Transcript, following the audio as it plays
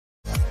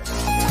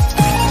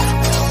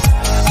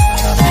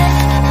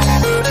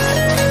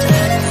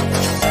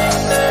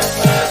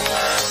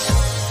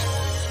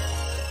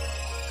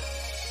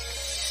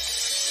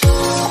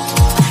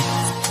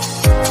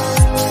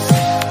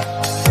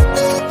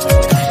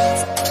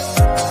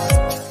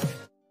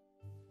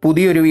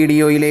പുതിയൊരു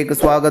വീഡിയോയിലേക്ക്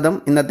സ്വാഗതം.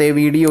 ഇന്നത്തെ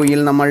വീഡിയോയിൽ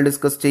നമ്മൾ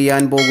ഡിസ്കസ്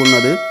ചെയ്യാൻ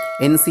പോകുന്നത്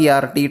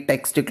NCERT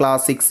text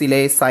class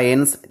 6ലെ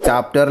science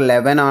chapter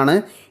 11 ആണ്.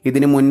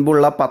 ഇതിനു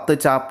മുൻപുള്ള 10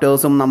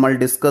 ചാപ്റ്റേഴ്സും നമ്മൾ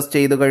ഡിസ്കസ്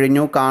ചെയ്തു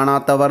കഴിഞ്ഞു.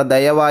 കാണാത്തവർ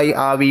ദയവായി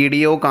ആ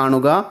വീഡിയോ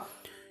കാണുക.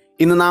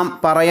 ഇന്ന് നാം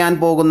പറയാൻ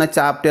പോകുന്ന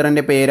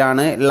ചാപ്റ്ററിൻ്റെ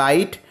പേരാണ്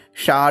ലൈറ്റ്,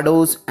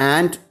 ഷാഡോസ്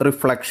ആൻഡ്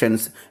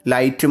റിഫ്ലക്ഷൻസ്.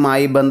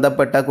 ലൈറ്റുമായി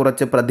ബന്ധപ്പെട്ട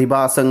കുറച്ച്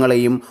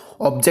പ്രതിഭാസങ്ങളെയും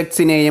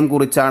ഒബ്ജക്ട്സിനെയും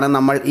കുറിച്ചാണ്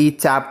നമ്മൾ ഈ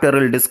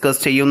ചാപ്റ്ററിൽ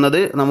ഡിസ്കസ് ചെയ്യുന്നത്.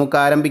 നമുക്ക്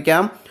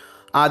ആരംഭിക്കാം.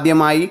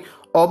 ആദ്യമായി,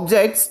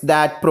 objects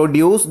that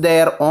produce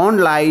their own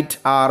light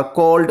are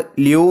called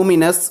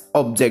luminous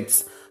objects.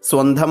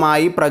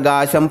 സ്വന്തമായി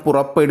പ്രകാശം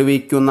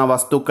പുറപ്പെടുവിക്കുന്ന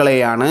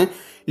വസ്തുക്കളെയാണ്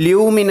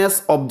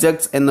ലൂമിനസ്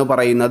ഒബ്ജക്ട്സ് എന്ന്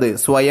പറയുന്നത്.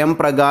 സ്വയം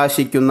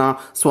പ്രകാശിക്കുന്ന,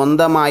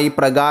 സ്വന്തമായി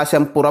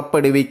പ്രകാശം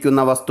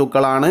പുറപ്പെടുവിക്കുന്ന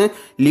വസ്തുക്കളാണ്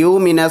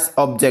ലൂമിനസ്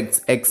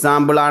ഒബ്ജക്ട്സ്.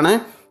 എക്സാമ്പിളാണ്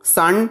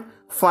സൺ,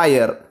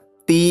 ഫയർ,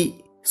 തീ,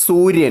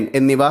 സൂര്യൻ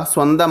എന്നിവ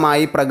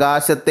സ്വന്തമായി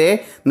പ്രകാശത്തെ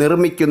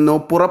നിർമ്മിക്കുന്നു,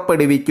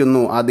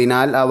 പുറപ്പെടുവിക്കുന്നു.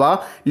 അതിനാൽ അവ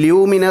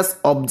ലൂമിനസ്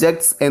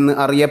ഒബ്ജക്ട്സ് എന്ന്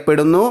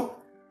അറിയപ്പെടുന്നു.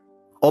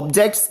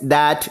 Objects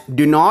that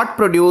do not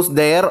produce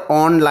their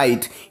own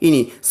light.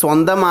 ഇനി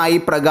സ്വന്തമായി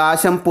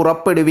പ്രകാശം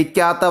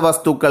പുറപ്പെടുവിക്കാത്ത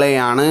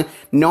വസ്തുക്കളെയാണ്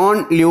നോൺ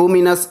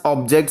ലൂമിനസ്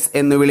ഒബ്ജക്ട്സ്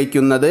എന്ന്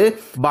വിളിക്കുന്നത്.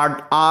 But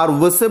R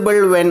visible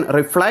when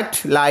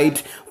reflect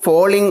light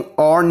falling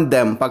on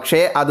them.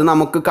 പക്ഷേ അത്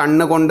നമുക്ക്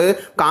കണ്ണുകൊണ്ട്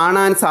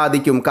കാണാൻ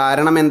സാധിക്കും.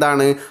 കാരണം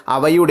എന്താണ്?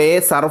 അവയുടെ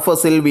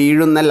സർഫസിൽ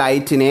വീഴുന്ന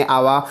ലൈറ്റിനെ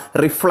അവ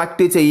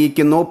റിഫ്ലക്റ്റ്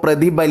ചെയ്യിക്കുന്നു,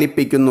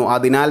 പ്രതിഫലിപ്പിക്കുന്നു.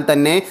 അതിനാൽ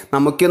തന്നെ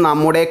നമുക്ക്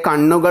നമ്മുടെ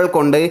കണ്ണുകൾ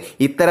കൊണ്ട്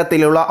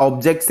ഇത്തരത്തിലുള്ള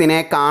ഒബ്ജക്ട്സിനെ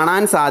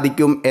കാണാൻ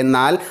സാധിക്കും.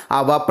 എന്നാൽ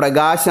അവ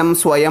പ്രകാശം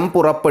സ്വയം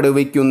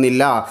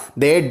പുറപ്പെടുവിക്കുന്നില്ല.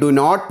 They do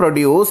not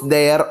produce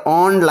their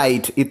own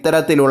light.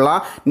 ഇത്തരത്തിലുള്ള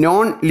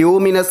നോൺ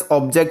ലൂമിനസ്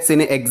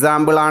ഒബ്ജക്ട്സിന്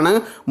എക്സാമ്പിളാണ്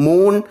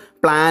മൂൺ,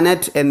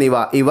 പ്ലാനറ്റ് എന്നിവ.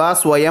 ഇവ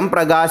സ്വയം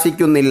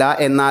പ്രകാശിക്കുന്നില്ല.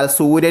 എന്നാൽ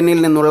സൂര്യനിൽ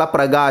നിന്നുള്ള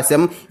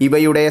പ്രകാശം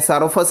ഇവയുടെ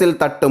സർഫസിൽ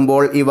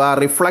തട്ടുമ്പോൾ ഇവ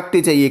റിഫ്ലക്റ്റ്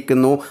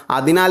ചെയ്യിക്കുന്നു.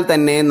 അതിനാൽ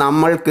തന്നെ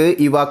നമ്മൾക്ക്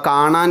ഇവ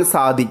കാണാൻ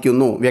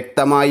സാധിക്കുന്നു.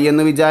 വ്യക്തമായി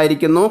എന്ന്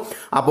വിചാരിക്കുന്നു.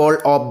 അപ്പോൾ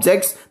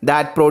objects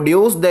that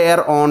produce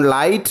their own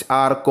light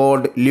are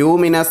called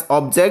luminous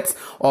objects.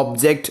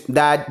 Object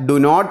that do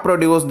not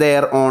produce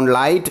their own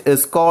light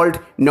is called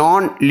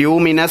non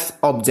luminous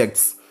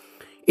objects.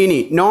 ഇനി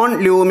non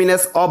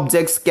luminous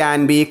objects can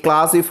be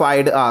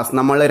classified as.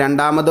 നമ്മൾ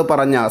രണ്ടാമത്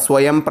പറഞ്ഞ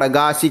സ്വയം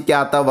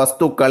പ്രകാശിക്കാത്ത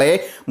വസ്തുക്കളെ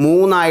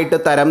മൂന്നായിട്ട്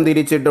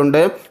തരംതിരിച്ചിട്ടുണ്ട്.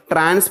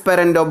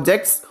 Transparent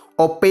objects,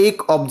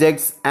 opaque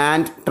objects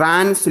and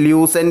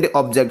translucent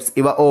objects.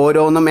 ഇവ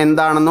ഓരോന്നും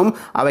എന്താണെന്നും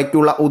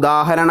അവയ്ക്കുള്ള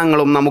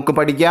ഉദാഹരണങ്ങളും നമുക്ക്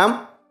പഠിക്കാം.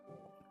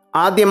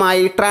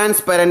 ആദ്യമായി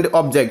transparent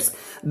objects.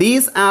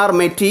 These are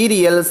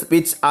materials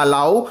which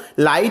allow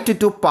light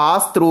to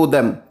pass through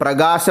them.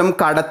 പ്രകാശം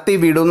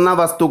കടത്തിവിടുന്ന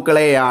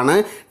വസ്തുക്കളെയാണ്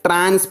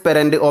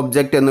ട്രാൻസ്പെറൻറ്റ്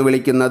ഒബ്ജക്റ്റ് എന്ന്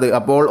വിളിക്കുന്നത്.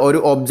 അപ്പോൾ ഒരു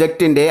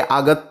ഒബ്ജക്റ്റിൻ്റെ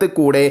അകത്ത്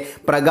കൂടെ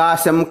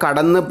പ്രകാശം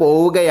കടന്നു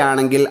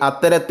പോവുകയാണെങ്കിൽ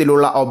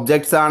അത്തരത്തിലുള്ള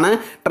ഒബ്ജക്ട്സ് ആണ്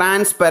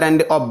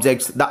transparent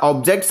objects. The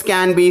objects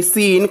can be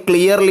seen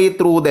clearly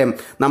through them.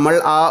 നമ്മൾ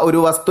ആ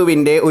ഒരു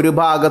വസ്തുവിൻ്റെ ഒരു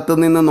ഭാഗത്ത്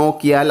നിന്ന്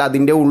നോക്കിയാൽ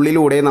അതിൻ്റെ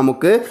ഉള്ളിലൂടെ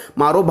നമുക്ക്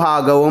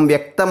മറുഭാഗവും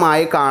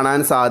വ്യക്തമായി കാണാൻ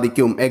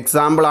സാധിക്കും.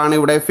 എക്സാമ്പിളാണ്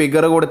ഇവിടെ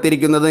ഫിഗർ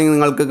കൊടുത്തിരിക്കുന്നത്.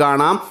 നിങ്ങൾക്ക്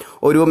കാണാം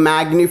ഒരു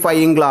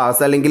മാഗ്നിഫയിങ് ഗ്ലാസ്,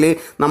 അല്ലെങ്കിൽ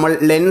നമ്മൾ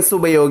ലെൻസ്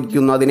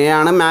ഉപയോഗിക്കുന്നു.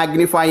 അതിനെയാണ്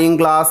മാഗ്നിഫയിങ്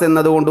ഗ്ലാസ്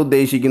എന്നതുകൊണ്ട്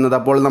ഉദ്ദേശിക്കുന്നത്.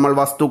 അപ്പോൾ നമ്മൾ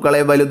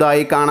വസ്തുക്കളെ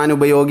വലുതായി കാണാൻ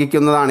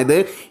ഉപയോഗിക്കുന്നതാണിത്.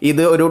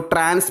 ഇത് ഒരു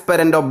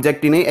ട്രാൻസ്പെറൻറ്റ്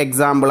ഒബ്ജക്റ്റിന്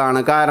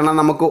എക്സാമ്പിളാണ്. കാരണം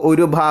നമുക്ക്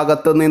ഒരു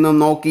ഭാഗത്ത് നിന്ന്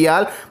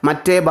നോക്കിയാൽ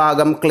മറ്റേ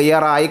ഭാഗം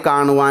ക്ലിയറായി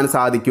കാണുവാൻ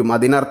സാധിക്കും.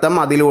 അതിനർത്ഥം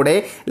അതിലൂടെ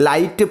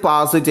ലൈറ്റ്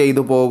പാസ്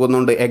ചെയ്തു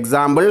പോകുന്നുണ്ട്.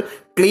 Example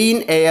clean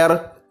air,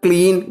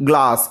 clean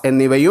glass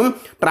എന്നിവയും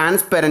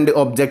ട്രാൻസ്പെറൻറ്റ്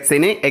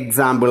ഒബ്ജക്ട്സിന്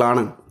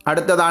എക്സാമ്പിളാണ്.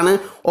 അടുത്തതാണ്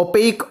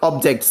opaque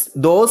objects.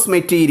 Those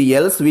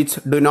materials which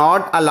do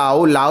not allow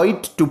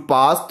light to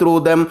pass through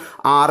them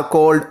are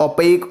called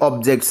opaque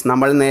objects.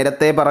 നമ്മൾ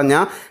നേരത്തെ പറഞ്ഞ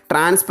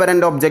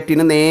ട്രാൻസ്പെറൻറ്റ്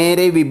ഒബ്ജക്റ്റിന്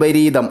നേരെ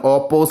വിപരീതം,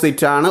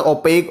 ഓപ്പോസിറ്റ് ആണ്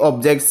ഒപ്പേക്ക്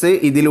ഒബ്ജക്ട്സ്.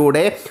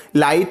 ഇതിലൂടെ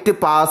ലൈറ്റ്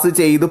പാസ്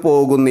ചെയ്തു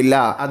പോകുന്നില്ല.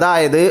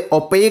 അതായത്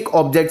ഒപ്പേക്ക്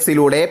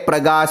ഒബ്ജക്ട്സിലൂടെ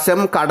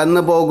പ്രകാശം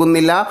കടന്നു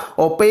പോകുന്നില്ല.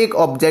 ഒപ്പേക്ക്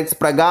ഒബ്ജക്ട്സ്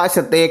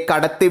പ്രകാശത്തെ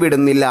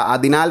കടത്തിവിടുന്നില്ല.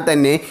 അതിനാൽ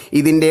തന്നെ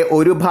ഇതിൻ്റെ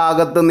ഒരു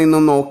ഭാഗത്ത്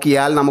നിന്നും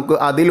നോക്കിയാൽ നമുക്ക്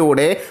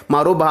അതിലൂടെ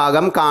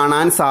മറുഭാഗം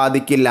കാണാൻ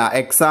സാധിക്കില്ല.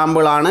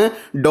 എക്സാമ്പിളാണ്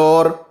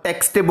ഡോർ,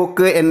 ടെക്സ്റ്റ്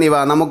ബുക്ക് എന്നിവ.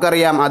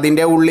 നമുക്കറിയാം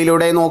അതിൻ്റെ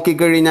ഉള്ളിലൂടെ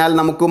നോക്കിക്കഴിഞ്ഞാൽ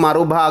നമുക്ക്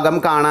മറുഭാഗം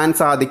കാണാൻ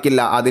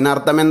സാധിക്കില്ല.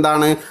 അതിനർത്ഥം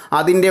എന്താണ്?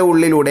 അതിൻ്റെ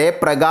ഉള്ളിലൂടെ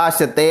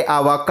പ്രകാശത്തെ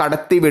അവ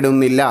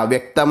കടത്തിവിടുന്നില്ല.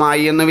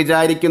 വ്യക്തമായി എന്ന്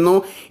വിചാരിക്കുന്നു.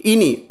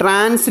 ഇനി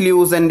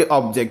translucent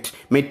object.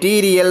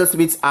 Materials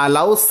which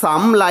allow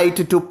some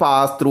light to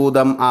pass through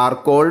them are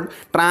called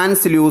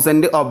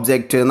translucent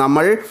object.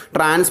 നമ്മൾ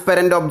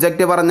ട്രാൻസ്പെറൻറ്റ്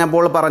ഒബ്ജക്റ്റ്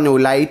പറഞ്ഞപ്പോൾ പറഞ്ഞു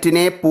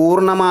ലൈറ്റിനെ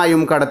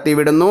പൂർണ്ണമായും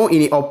കടത്തിവിടുന്നു.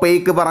 ഇനി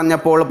ഒപ്പേക്ക്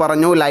പറഞ്ഞപ്പോൾ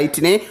പറഞ്ഞു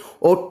ലൈറ്റിനെ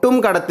ഒട്ടും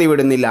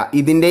കടത്തിവിടുന്നില്ല.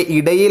 ഇതിൻ്റെ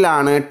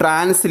ഇടയിലാണ്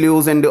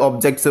ട്രാൻസ്ലൂസൻറ്റ്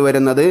ഒബ്ജക്ട്സ്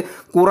വരുന്നത്.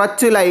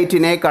 കുറച്ച്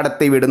ലൈറ്റിനെ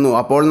കടത്തിവിടുന്നു.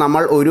 അപ്പോൾ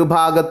നമ്മൾ ഒരു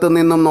ഭാഗത്തു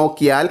നിന്നും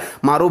നോക്കിയാൽ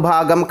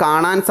മറുഭാഗം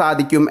കാണാൻ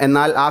സാധിക്കും,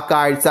 എന്നാൽ ആ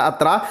കാഴ്ച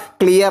അത്ര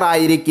ക്ലിയർ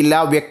ആയിരിക്കില്ല,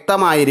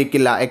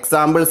 വ്യക്തമായിരിക്കില്ല.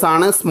 എക്സാമ്പിൾസ്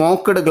ആണ്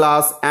smoked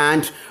glass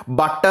and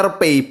butter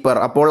paper.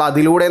 അപ്പോൾ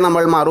അതിലൂടെ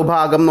നമ്മൾ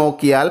മറുഭാഗം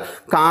നോക്കിയാൽ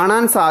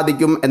കാണാൻ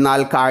സാധിക്കും,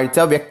 എന്നാൽ കാഴ്ച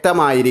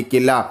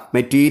വ്യക്തമായിരിക്കില്ല.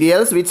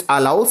 Materials which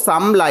allow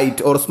some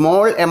light or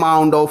small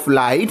amount of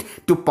light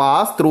to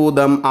pass through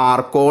them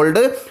are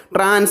called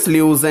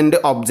translucent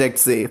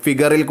objects.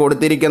 ഫിഗറിൽ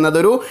കൊടുത്തിരിക്കുന്നത്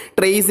ഒരു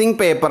ട്രേസിംഗ്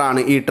പേപ്പർ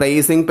ആണ്. ഈ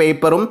ട്രേസിംഗ്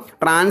പേപ്പറും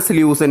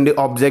ട്രാൻസ്ലൂസൻറ്റ്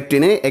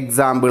ഒബ്ജക്റ്റിന്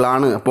എക്സാമ്പിൾ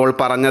ആണ്. അപ്പോൾ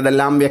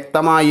പറഞ്ഞതെല്ലാം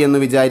വ്യക്തമായി എന്ന്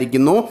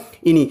വിചാരിക്കുന്നു.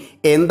 ഇനി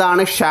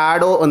എന്താണ്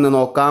ഷാഡോ എന്ന്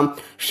നോക്കാം.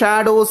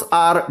 Shadows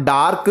R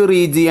dark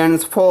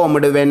regions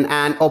formed when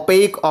an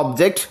ഒപേക്ക്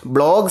object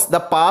blocks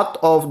the path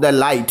of the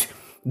light.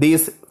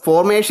 This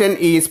formation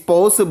is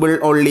possible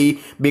only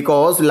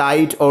because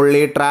light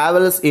only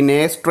travels in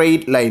a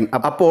straight line.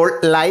 അപ്പോൾ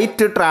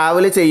ലൈറ്റ്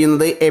ട്രാവൽ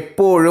ചെയ്യുന്നത്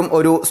എപ്പോഴും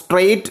ഒരു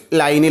സ്ട്രെയിറ്റ്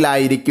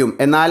ലൈനിലായിരിക്കും.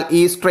 എന്നാൽ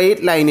ഈ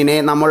straight ലൈനിനെ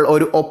നമ്മൾ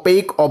ഒരു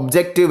opaque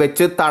object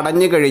വെച്ച്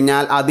തടഞ്ഞു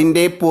കഴിഞ്ഞാൽ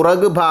അതിൻ്റെ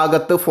പുറകു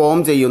ഭാഗത്ത് ഫോം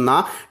ചെയ്യുന്ന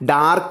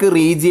ഡാർക്ക്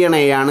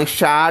റീജിയനെയാണ്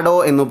ഷാഡോ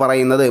എന്ന്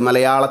പറയുന്നത്.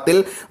 മലയാളത്തിൽ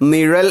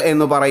നിഴൽ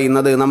എന്ന്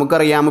പറയുന്നത്.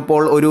 നമുക്കറിയാം,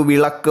 ഇപ്പോൾ ഒരു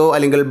വിളക്കോ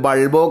അല്ലെങ്കിൽ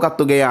ബൾബോ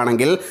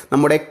കത്തുകയാണെങ്കിൽ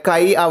നമ്മുടെ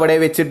കൈ അവിടെ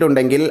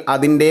വെച്ചിട്ടുണ്ടെങ്കിൽ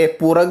അതിൻ്റെ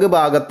പുറകു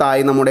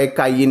ഭാഗത്തായി നമ്മുടെ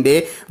കൈയിൻ്റെ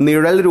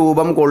നിഴൽ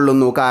രൂപം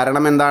കൊള്ളുന്നു.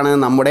 കാരണം എന്താണ്?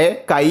 നമ്മുടെ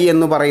കൈ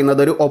എന്ന്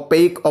പറയുന്നത് ഒരു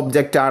ഒപ്പേക്ക്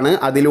ഒബ്ജക്റ്റ് ആണ്.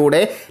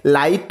 അതിലൂടെ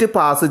ലൈറ്റ്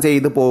പാസ്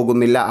ചെയ്ത്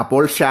പോകുന്നില്ല.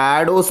 അപ്പോൾ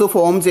ഷാഡോസ്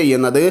ഫോം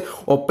ചെയ്യുന്നത്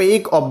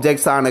ഒപ്പേക്ക്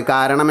ഒബ്ജക്ട്സ് ആണ്.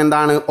 കാരണം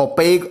എന്താണ്?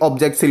 ഒപ്പേക്ക്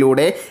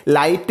ഒബ്ജക്ട്സിലൂടെ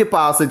ലൈറ്റ്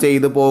പാസ്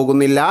ചെയ്ത്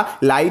പോകുന്നില്ല.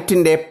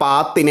 ലൈറ്റിൻ്റെ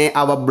പാത്തിനെ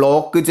അവ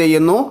ബ്ലോക്ക്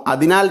ചെയ്യുന്നു.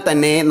 അതിനാൽ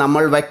തന്നെ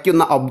നമ്മൾ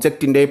വയ്ക്കുന്ന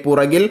ഒബ്ജക്റ്റിൻ്റെ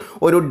പുറകിൽ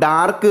ഒരു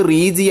ഡാർക്ക്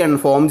റീജിയൻ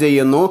ഫോം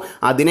ചെയ്യുന്നു.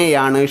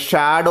 അതിനെയാണ്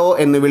ഷാഡോ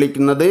എന്ന്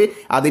വിളിക്കുന്നത്.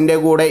 അതിൻ്റെ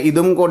കൂടെ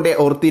ഇതും കൊണ്ട്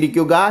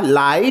ഓർത്തിരിക്കുക,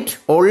 light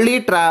only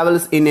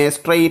travels in A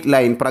straight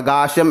line.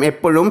 പ്രകാശം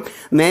എപ്പോഴും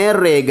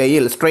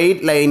നേർരേഖയിൽ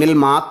സ്ട്രെയിറ്റ് ലൈനിൽ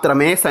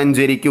മാത്രമേ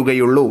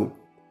സഞ്ചരിക്കുകയുള്ളൂ.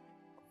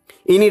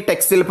 ഇനി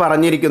ടെക്സ്റ്റിൽ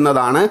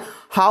പറഞ്ഞിരിക്കുന്നതാണ്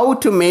how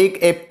to make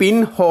A pin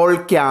whole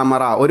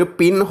camera. ഒരു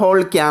പിൻ ഹോൾ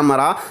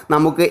ക്യാമറ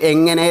നമുക്ക്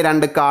എങ്ങനെ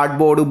രണ്ട്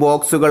കാർഡ്ബോർഡ്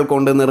ബോക്സുകൾ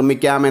കൊണ്ട്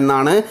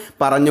നിർമ്മിക്കാമെന്നാണ്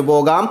പറഞ്ഞു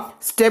പോകാം.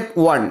 Step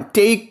 1,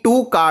 take 2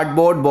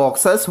 cardboard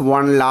boxes,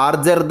 one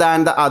larger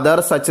than the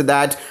other such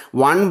that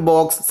one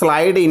box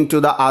slide in to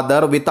the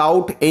other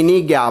without any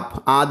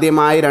gap.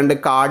 ആദ്യമായി രണ്ട്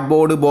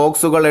കാർഡ്ബോർഡ്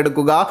ബോക്സുകൾ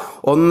എടുക്കുക.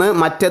 ഒന്ന്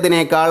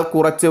മറ്റതിനേക്കാൾ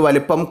കുറച്ച്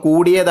വലിപ്പം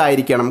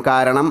കൂടിയതായിരിക്കണം.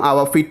 കാരണം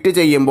അവ ഫിറ്റ്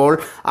ചെയ്യുമ്പോൾ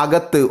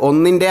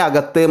ഒന്നിൻ്റെ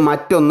അകത്ത്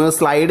മറ്റൊന്ന്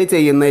സ്ലൈഡ്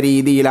ചെയ്യുന്ന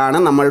രീതിയിലാണ്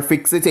നമ്മൾ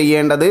ഫിക്സ്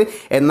ചെയ്യേണ്ടത്.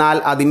 എന്നാൽ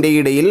അതിൻ്റെ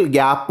ഇടയിൽ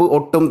ഗ്യാപ്പ്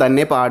ഒട്ടും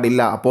തന്നെ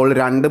പാടില്ല. അപ്പോൾ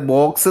രണ്ട്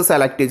ബോക്സ്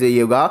സെലക്ട്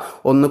ചെയ്യുക.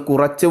 ഒന്ന്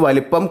കുറച്ച്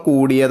വലിപ്പം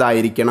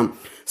കൂടിയതായിരിക്കണം.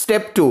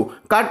 Step 2,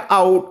 cut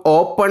out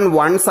open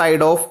one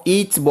side of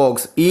each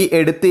box. ഈ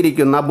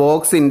എടുത്തിരിക്കുന്ന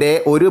ബോക്സിൻ്റെ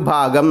ഒരു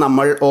ഭാഗം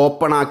നമ്മൾ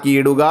open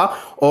ആക്കിയിടുക.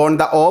 On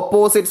the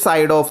opposite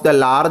side of the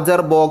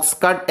larger box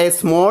cut A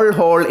small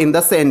whole in the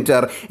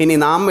centre. ഇനി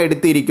നാം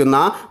എടുത്തിരിക്കുന്ന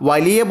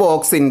വലിയ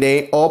ബോക്സിൻ്റെ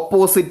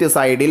ഓപ്പോസിറ്റ്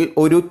സൈഡിൽ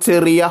ഒരു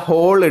ചെറിയ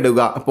ഹോൾ ഇടുക.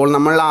 അപ്പോൾ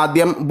നമ്മൾ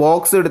ആദ്യം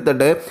ബോക്സ്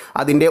എടുത്തിട്ട്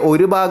അതിൻ്റെ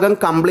ഒരു ഭാഗം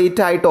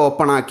കംപ്ലീറ്റ് ആയിട്ട്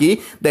ഓപ്പൺ ആക്കി.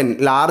 ദെൻ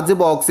ലാർജ്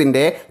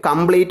ബോക്സിൻ്റെ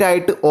കംപ്ലീറ്റ്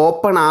ആയിട്ട്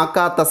ഓപ്പൺ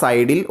ആക്കാത്ത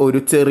സൈഡിൽ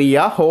ഒരു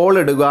ചെറിയ ഹോൾ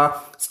ഇടുക.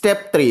 Step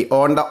 3,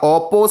 on the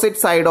opposite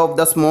side of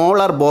the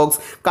smaller box,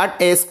 cut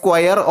a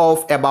square of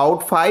about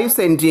 5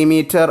 cm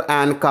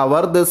and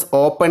cover this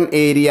open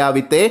area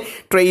with a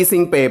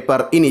tracing paper.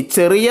 ഇനി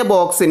ചെറിയ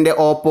ബോക്സിൻ്റെ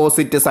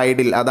ഓപ്പോസിറ്റ്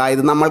സൈഡിൽ,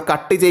 അതായത് നമ്മൾ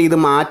കട്ട് ചെയ്ത്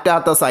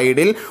മാറ്റാത്ത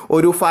സൈഡിൽ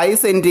ഒരു 5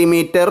 cm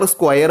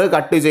സ്ക്വയർ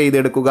കട്ട്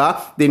ചെയ്തെടുക്കുക.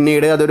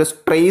 പിന്നീട് അതൊരു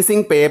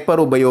ട്രേസിംഗ് പേപ്പർ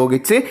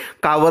ഉപയോഗിച്ച്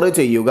കവർ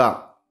ചെയ്യുക.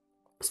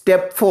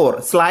 Step 4,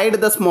 slide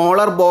the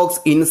smaller box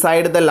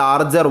inside the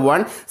larger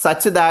one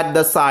such that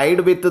the side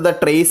with the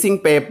tracing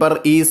paper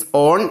is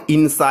on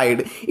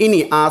inside. ഇനി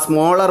ആ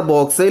സ്മോളർ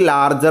ബോക്സ്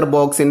ലാർജർ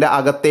ബോക്സിൻ്റെ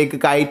അകത്തേക്ക്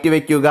കയറ്റി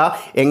വയ്ക്കുക.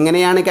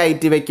 എങ്ങനെയാണ്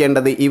കയറ്റി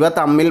വെക്കേണ്ടത്? ഇവ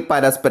തമ്മിൽ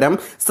പരസ്പരം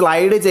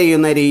സ്ലൈഡ്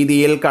ചെയ്യുന്ന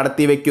രീതിയിൽ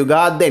കടത്തി വയ്ക്കുക.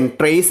 ദെൻ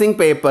ട്രേസിംഗ്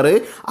പേപ്പർ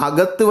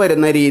അകത്ത്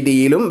വരുന്ന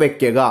രീതിയിലും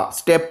വെക്കുക.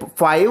 Step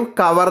 5,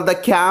 cover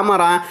the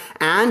camera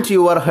and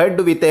your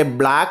head with a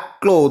black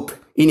cloth.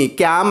 ഇനി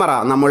ക്യാമറ,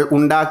 നമ്മൾ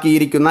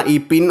ഉണ്ടാക്കിയിരിക്കുന്ന ഈ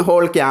പിൻ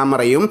ഹോൾ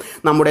ക്യാമറയും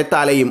നമ്മുടെ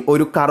തലയും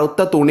ഒരു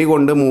കറുത്ത തുണി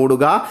കൊണ്ട്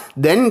മൂടുക.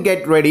 Then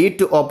get ready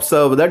to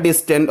observe the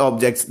distant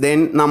objects.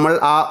 Then നമ്മൾ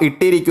ആ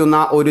ഇട്ടിരിക്കുന്ന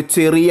ഒരു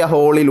ചെറിയ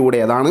ഹോളിലൂടെ,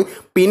 അതാണ്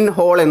പിൻ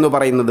ഹോൾ എന്ന്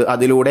പറയുന്നത്,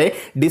 അതിലൂടെ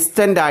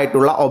ഡിസ്റ്റന്റ്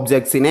ആയിട്ടുള്ള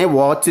ഒബ്ജക്ട്സിനെ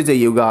വാച്ച്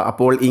ചെയ്യുക.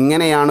 അപ്പോൾ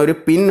ഇങ്ങനെയാണ് ഒരു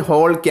പിൻ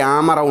ഹോൾ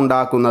ക്യാമറ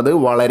ഉണ്ടാക്കുന്നത്.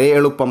 വളരെ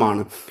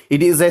എളുപ്പമാണ്.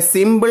 It is A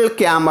simple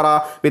camera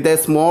with a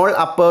small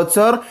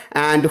aperture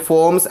and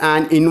forms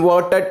an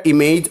inverted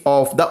image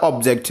of the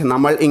object.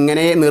 നമ്മൾ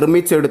ഇങ്ങനെ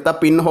നിർമ്മിച്ചെടുത്ത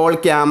പിൻ ഹോൾ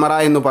ക്യാമറ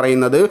എന്ന്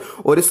പറയുന്നത്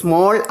ഒരു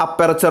സ്മോൾ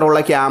അപ്പർച്ചർ ഉള്ള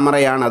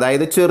ക്യാമറയാണ്.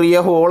 അതായത് ചെറിയ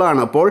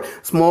ഹോളാണ്. അപ്പോൾ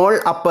സ്മോൾ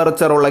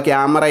അപ്പർച്ചർ ഉള്ള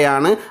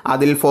ക്യാമറയാണ്.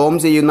 അതിൽ ഫോം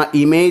ചെയ്യുന്ന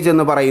ഇമേജ്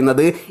എന്ന്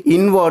പറയുന്നത്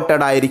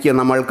ഇൻവേർട്ടഡ് ആയിരിക്കും.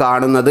 നമ്മൾ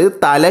കാണുന്നത്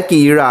തല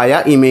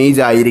കീഴായ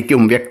ഇമേജ്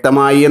ആയിരിക്കും.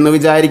 വ്യക്തമായി എന്ന്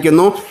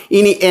വിചാരിക്കുന്നു.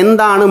 ഇനി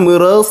എന്താണ്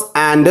മിറേഴ്സ്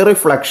ആൻഡ്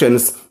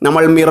റിഫ്ലക്ഷൻസ്?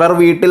 നമ്മൾ മിറർ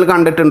വീട്ടിൽ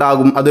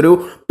കണ്ടിട്ടുണ്ടാകും. അതൊരു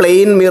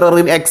പ്ലെയിൻ മിറർ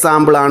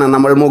എക്സാമ്പിൾ ആണ്.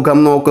 നമ്മൾ മുഖം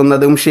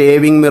നോക്കുന്നതും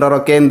ഷേവിംഗ്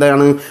മിററൊക്കെ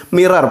എന്താണ്?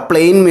 മിറർ,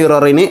 പ്ലെയിൻ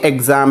മിററിന്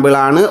എക്സാമ്പിൾ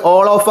ആണ്.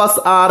 All of us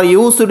are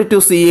used to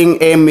seeing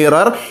A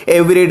mirror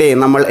every day.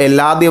 നമ്മൾ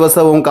എല്ലാ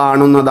ദിവസവും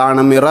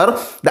കാണുന്നതാണ് mirror.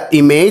 The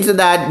image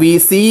that we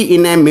see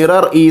in A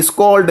mirror is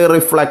called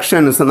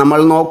reflections. നമ്മൾ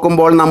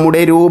നോക്കുമ്പോൾ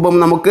നമ്മുടെ രൂപം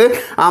നമുക്ക്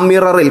ആ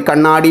മിററിൽ,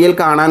 കണ്ണാടിയിൽ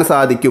കാണാൻ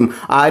സാധിക്കും.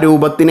 ആ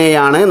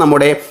രൂപത്തിനെയാണ്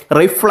നമ്മുടെ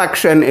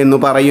റിഫ്ലക്ഷൻ എന്ന്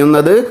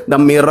പറയുന്നത്.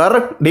 The mirror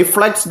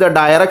ഡിഫ്ലക്ട്സ് the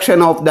direction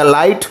of the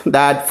light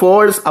that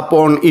falls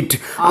upon it.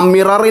 ആ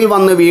മിററിൽ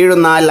വന്ന്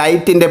വീഴുന്ന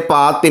ലൈറ്റിന്റെ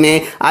പാത്തിനെ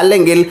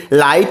അല്ലെങ്കിൽ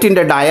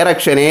ലൈറ്റിന്റെ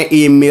ഡയറക്ഷനെ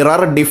ഈ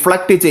മിറർ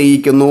ഡിഫ്ലക്ട്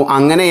ചെയ്യിക്കുന്നു.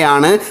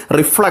 അങ്ങനെയാണ്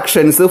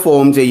റിഫ്ലക്ഷൻസ്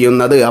ഫോം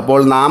ചെയ്യുന്നത്. അപ്പോൾ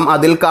നാം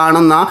അതിൽ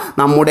കാണുന്ന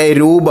നമ്മുടെ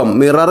രൂപം,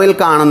 മിററിൽ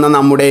കാണുന്ന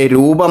നമ്മുടെ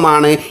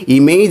രൂപമാണ്,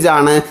 ഇമേജ്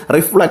ആണ്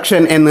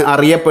റിഫ്ലക്ഷൻ എന്ന്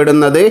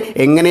അറിയപ്പെടുന്നത്.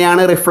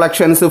 എങ്ങനെയാണ്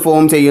റിഫ്ലക്ഷൻസ്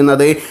ഫോം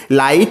ചെയ്യുന്നത്?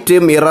 ലൈറ്റ്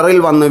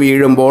മിററിൽ വന്ന്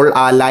വീഴുമ്പോൾ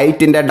ആ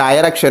ലൈറ്റിന്റെ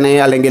ഡയറക്ഷനെ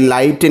അല്ലെങ്കിൽ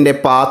ലൈറ്റിന്റെ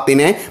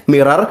പാത്തിനെ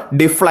മിറർ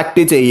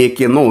ഡിഫ്ലക്റ്റ്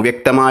ചെയ്യിക്കുന്നു.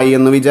 വ്യക്തമായി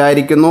എന്ന്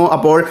വിചാരിക്കുന്നു.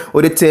 അപ്പോൾ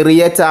ഒരു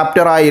ചെറിയ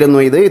ചാപ്റ്റർ ആയിരുന്നു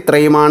ഇത്.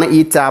 ഇത്രയുമാണ് ഈ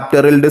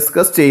ചാപ്റ്ററിൽ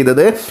ഡിസ്കസ്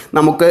ചെയ്തത്.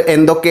 നമുക്ക്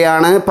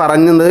എന്തൊക്കെയാണ്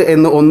പറഞ്ഞത്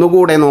എന്ന്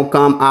ഒന്നുകൂടെ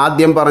നോക്കാം.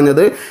 ആദ്യം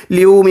പറഞ്ഞത്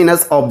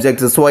ലൂമിനസ്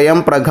ഒബ്ജക്ട്സ്, സ്വയം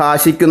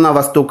പ്രകാശിക്കുന്ന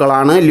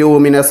വസ്തുക്കളാണ്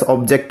ലൂമിനസ്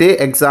ഒബ്ജക്റ്റ്.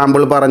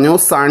 എക്സാമ്പിൾ പറഞ്ഞു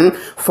സൺ,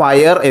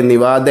 ഫയർ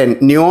എന്നിവ. ദെൻ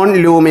നോൺ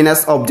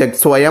ലൂമിനസ്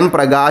ഒബ്ജക്ട്സ്, സ്വയം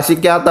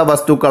പ്രകാശിക്കാത്ത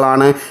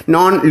വസ്തുക്കളാണ്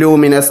non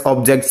luminous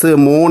objects.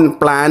 Moon,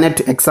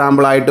 planet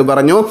example ആയിട്ട്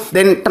പറഞ്ഞു.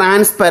 ദെൻ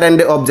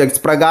ട്രാൻസ്പെറന്റ് ഒബ്ജക്ട്സ്,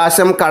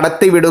 പ്രകാശം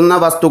കടത്തിവിടുന്ന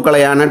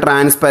വസ്തുക്കളെയാണ്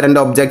ട്രാൻസ്പെറന്റ്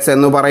ഒബ്ജക്ട്സ്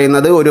എന്ന്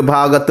പറയുന്നത്. ഒരു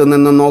ഭാഗത്ത്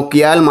നിന്ന്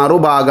നോക്കിയാൽ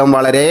മറുഭാഗം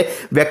വളരെ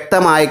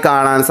വ്യക്തമായി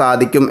കാണാൻ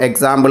സാധിക്കും.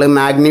 എക്സാമ്പിൾ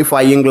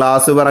മാഗ്നിഫൈയിങ്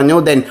ഗ്ലാസ് പറഞ്ഞു.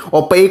 ദെൻ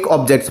ഒപ്പൈക്ക്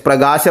ഒബ്ജക്ട്സ്,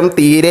 പ്രകാശം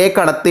തീരെ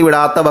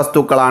കടത്തിവിടാത്ത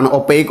വസ്തുക്കളാണ്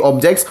ഒപ്പൈക്ക്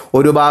ഒബ്ജക്ട്സ്.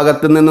 ഒരു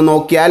ഭാഗത്ത് നിന്ന്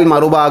നോക്കിയാൽ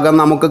മറുഭാഗം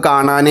നമുക്ക്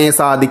കാണാനേ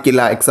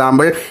സാധിക്കില്ല.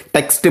 എക്സാമ്പിൾ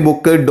ടെക്സ്റ്റ്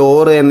ബുക്ക്,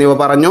 ഡോർ എന്നിവ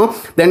പറഞ്ഞു.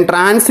 ദെൻ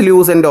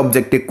ട്രാൻസ്ലൂസന്റ്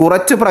ഒബ്ജക്റ്റ്,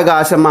 കുറച്ച്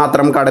പ്രകാശം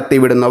മാത്രം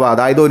കടത്തിവിടുന്നവ.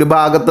 അതായത് ഒരു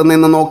ഭാഗത്ത്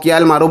നിന്ന്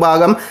നോക്കിയാൽ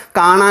മറുഭാഗം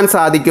കാണാൻ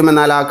സാധിക്കും,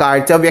 എന്നാൽ ആ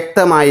കാഴ്ച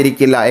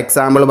വ്യക്തമായിരിക്കില്ല.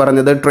 എക്സാമ്പിൾ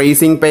പറഞ്ഞത്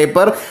tracing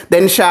paper.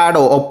 Then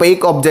shadow,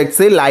 ഒപ്പൈക്ക്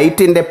objects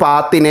ലൈറ്റിന്റെ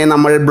പാത്തിനെ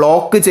നമ്മൾ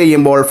ബ്ലോക്ക്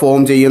ചെയ്യുമ്പോൾ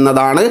ഫോം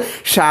ചെയ്യുന്നതാണ്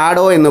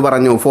ഷാഡോ എന്ന്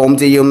പറഞ്ഞു. ഫോം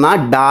ചെയ്യുന്ന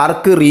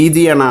ഡാർക്ക്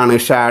റീജിയൻ ആണ്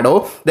shadow.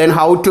 Then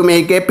how to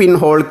make A pin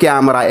whole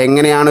camera,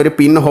 എങ്ങനെയാണ് ഒരു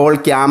പിൻ ഹോൾ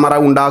ക്യാമറ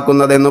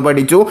ഉണ്ടാക്കുന്നത് എന്ന്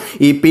പഠിച്ചു.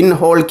 ഈ പിൻ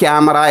ഹോൾ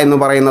ക്യാമറ എന്ന്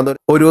പറയുന്നത്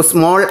ഒരു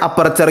സ്മോൾ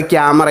അപ്പർച്ചർ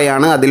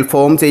ക്യാമറയാണ്. അതിൽ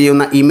ഫോം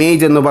ചെയ്യുന്ന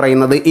ഇമേജ് എന്ന്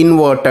പറയുന്നത്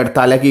ഇൻവേർട്ടഡ്,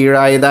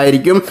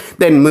 തലകീഴായതായിരിക്കും.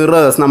 ദെൻ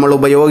മിറേഴ്സ്, നമ്മൾ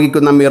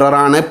ഉപയോഗിക്കുന്ന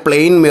മിററാണ്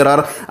പ്ലെയിൻ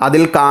മിറർ.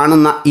 അതിൽ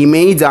കാണുന്ന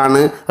ഇമേജ്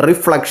ആണ്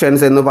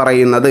റിഫ്ലക്ഷൻസ് എന്ന്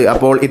പറയുന്നത്.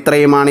 അപ്പോൾ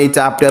ഇത്രയുമാണ് ഈ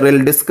ചാപ്റ്ററിൽ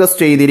ഡിസ്കസ്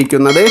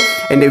ചെയ്തിരിക്കുന്നത്.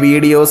 എൻ്റെ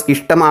വീഡിയോസ്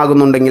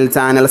ഇഷ്ടമാകുന്നുണ്ടെങ്കിൽ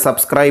ചാനൽ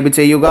സബ്സ്ക്രൈബ്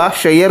ചെയ്യുക,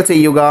 ഷെയർ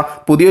ചെയ്യുക.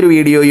 പുതിയൊരു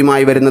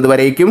വീഡിയോയുമായി വരുന്നത്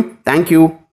വരേക്കും താങ്ക് യു.